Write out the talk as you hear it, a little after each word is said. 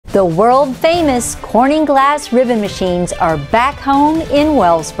The world-famous Corning glass ribbon machines are back home in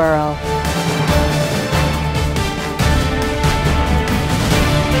Wellsboro.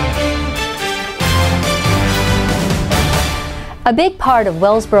 A big part of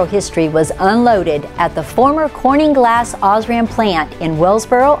Wellsboro history was unloaded at the former Corning Glass Osram plant in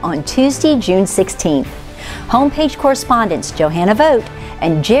Wellsboro on Tuesday, June 16th. Homepage correspondents Johanna Vogt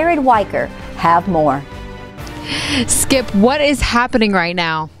and Jared Weicker have more. Skip, what is happening right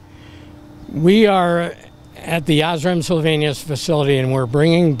now? We are at the osram-sylvania facility, and we're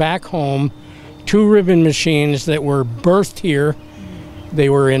bringing back home two ribbon machines that were birthed here. They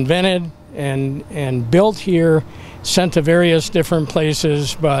were invented and built here, sent to various different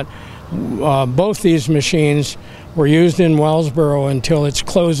places, but both these machines were used in Wellsboro until its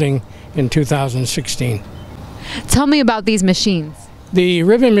closing in 2016. Tell me about these machines. The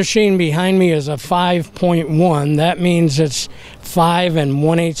ribbon machine behind me is a 5.1. That means it's 5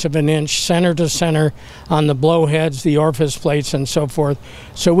 1/8 of an inch center to center on the blowheads, the orifice plates, and so forth.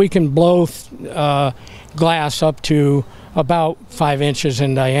 So we can blow glass up to about 5 inches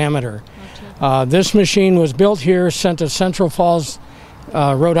in diameter. This machine was built here, sent to Central Falls,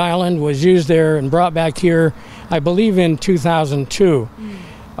 Rhode Island, was used there and brought back here, I believe, in 2002.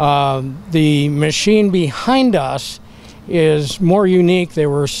 The machine behind us is more unique.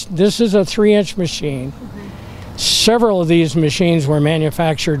 This is a 3-inch machine. Several of these machines were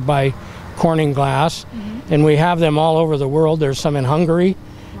manufactured by Corning Glass, and we have them all over the world. There's some in Hungary,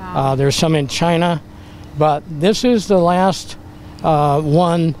 there's some in China, but this is the last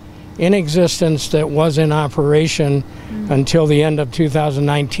one in existence that was in operation until the end of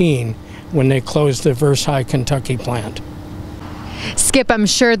 2019, when they closed the Versailles, Kentucky plant. Skip, I'm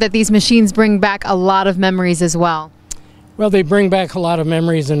sure that these machines bring back a lot of memories as well. Well, they bring back a lot of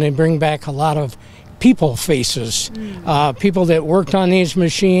memories, and they bring back a lot of people faces. People that worked on these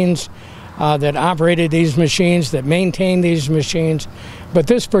machines, that operated these machines, that maintained these machines. But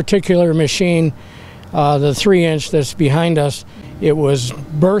this particular machine, the 3-inch that's behind us, it was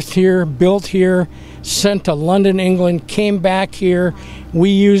birthed here, built here, sent to London, England, came back here. We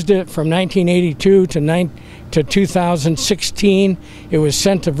used it from 1982 to 2016. It was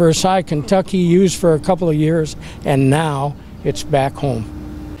sent to Versailles, Kentucky, used for a couple of years, and now it's back home.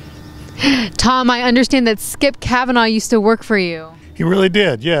 Tom, I understand that Skip Kavanaugh used to work for you. He really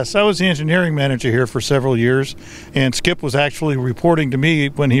did, yes. I was the engineering manager here for several years, and Skip was actually reporting to me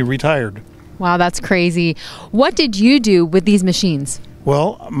when he retired. Wow, that's crazy. What did you do with these machines?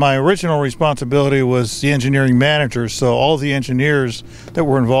 Well, my original responsibility was the engineering manager, so all the engineers that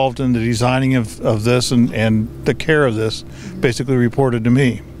were involved in the designing of this and the care of this basically reported to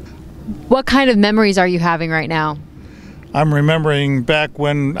me. What kind of memories are you having right now? I'm remembering back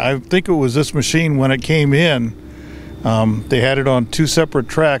when, I think it was this machine when it came in, they had it on 2 separate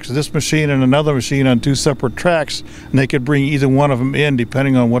tracks, this machine and another machine on 2 separate tracks, and they could bring either one of them in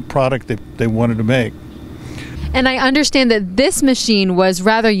depending on what product they wanted to make. And I understand that this machine was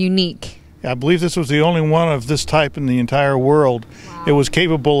rather unique. I believe this was the only one of this type in the entire world. Wow. It was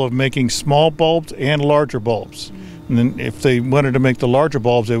capable of making small bulbs and larger bulbs. And then if they wanted to make the larger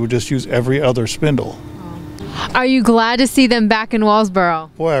bulbs, they would just use every other spindle. Are you glad to see them back in Wellsboro?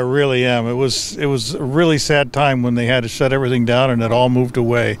 Boy, I really am. It was a really sad time when they had to shut everything down and it all moved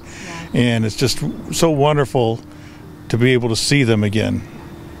away. Yeah. And it's just so wonderful to be able to see them again.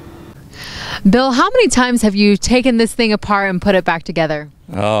 Bill, how many times have you taken this thing apart and put it back together?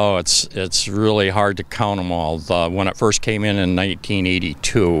 Oh, it's really hard to count them all. When it first came in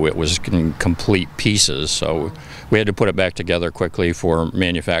 1982, it was in complete pieces, so we had to put it back together quickly for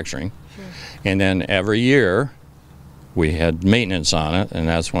manufacturing. Sure. And then every year we had maintenance on it, and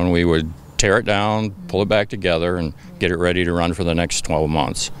that's when we would tear it down, pull it back together, and get it ready to run for the next 12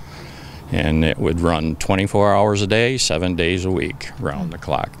 months. And it would run 24 hours a day, 7 days a week, round the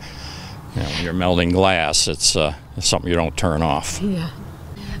clock. You know, when you're melting glass, it's something you don't turn off. Yeah.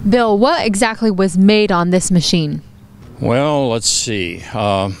 Bill, what exactly was made on this machine? Well, let's see.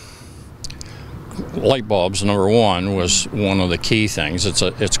 Light bulbs, number one, was one of the key things. It's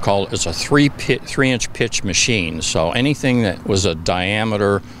a 3-inch pitch machine. So anything that was a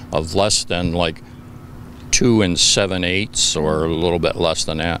diameter of less than like 2 7/8 or a little bit less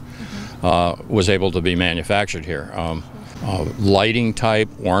than that was able to be manufactured here. Lighting type,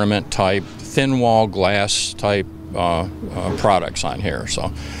 ornament type, thin wall glass type products on here.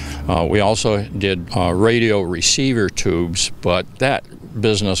 So we also did radio receiver tubes, but that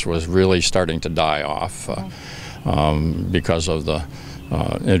business was really starting to die off because of the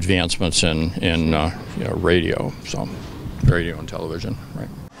advancements in radio, so radio and television. Right.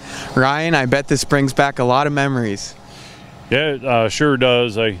 Ryan, I bet this brings back a lot of memories. Yeah, it sure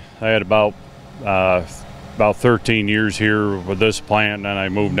does. I had about 13 years here with this plant, and then I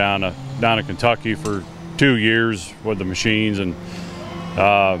moved down to Kentucky for 2 years with the machines, and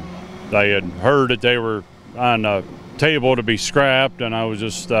I had heard that they were on the table to be scrapped, and I was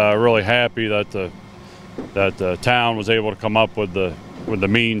just really happy that the town was able to come up with the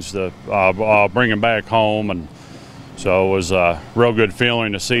means to bring them back home, and so it was a real good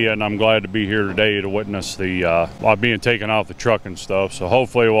feeling to see it, and I'm glad to be here today to witness the being taken off the truck and stuff. So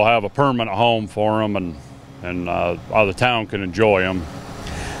hopefully we'll have a permanent home for them, and the town can enjoy them.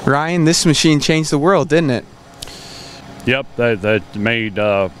 Ryan, this machine changed the world, didn't it? Yep, that made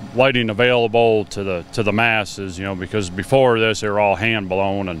lighting available to the masses, you know, because before this they were all hand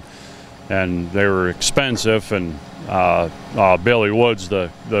blown and they were expensive, and Billy Woods,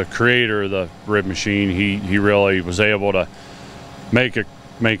 the creator of the rib machine, he really was able to make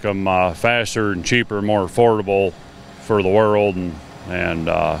them faster and cheaper, more affordable for the world, and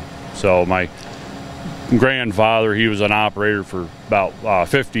so my grandfather, he was an operator for about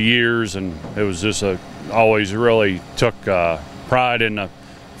 50 years, and it was just always really took pride in the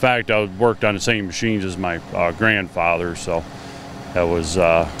fact I worked on the same machines as my grandfather. So that was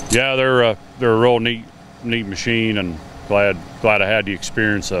yeah, they're a real neat machine, and glad I had the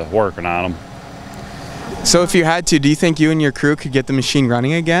experience of working on them. So if you had to, do you think you and your crew could get the machine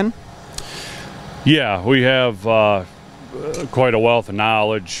running again? Yeah, we have quite a wealth of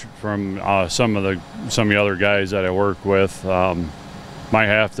knowledge from some of the other guys that I work with. Might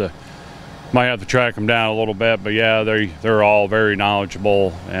have to track them down a little bit, but yeah, they're all very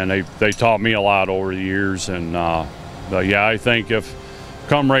knowledgeable, and they taught me a lot over the years. And but yeah, I think if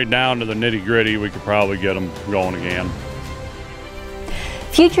come right down to the nitty-gritty, we could probably get them going again.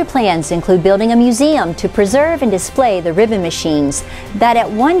 Future plans include building a museum to preserve and display the ribbon machines that at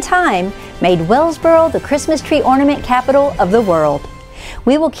one time made Wellsboro the Christmas tree ornament capital of the world.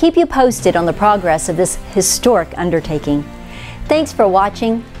 We will keep you posted on the progress of this historic undertaking. Thanks for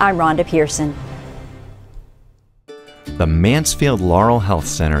watching. I'm Rhonda Pearson. The Mansfield Laurel Health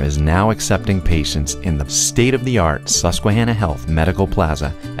Center is now accepting patients in the state-of-the-art Susquehanna Health Medical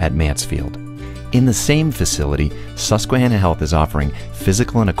Plaza at Mansfield. In the same facility, Susquehanna Health is offering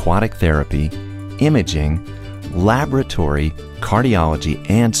physical and aquatic therapy, imaging, laboratory, cardiology,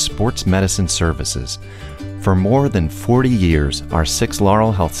 and sports medicine services. For more than 40 years, our 6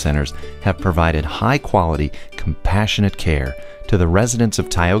 Laurel Health Centers have provided high-quality, compassionate care to the residents of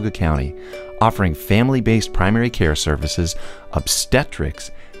Tioga County, offering family-based primary care services, obstetrics,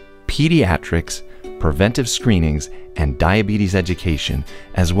 pediatrics, preventive screenings, and diabetes education,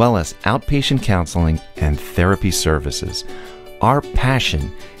 as well as outpatient counseling and therapy services. Our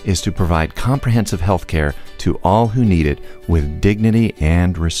passion is to provide comprehensive health care to all who need it with dignity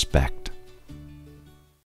and respect.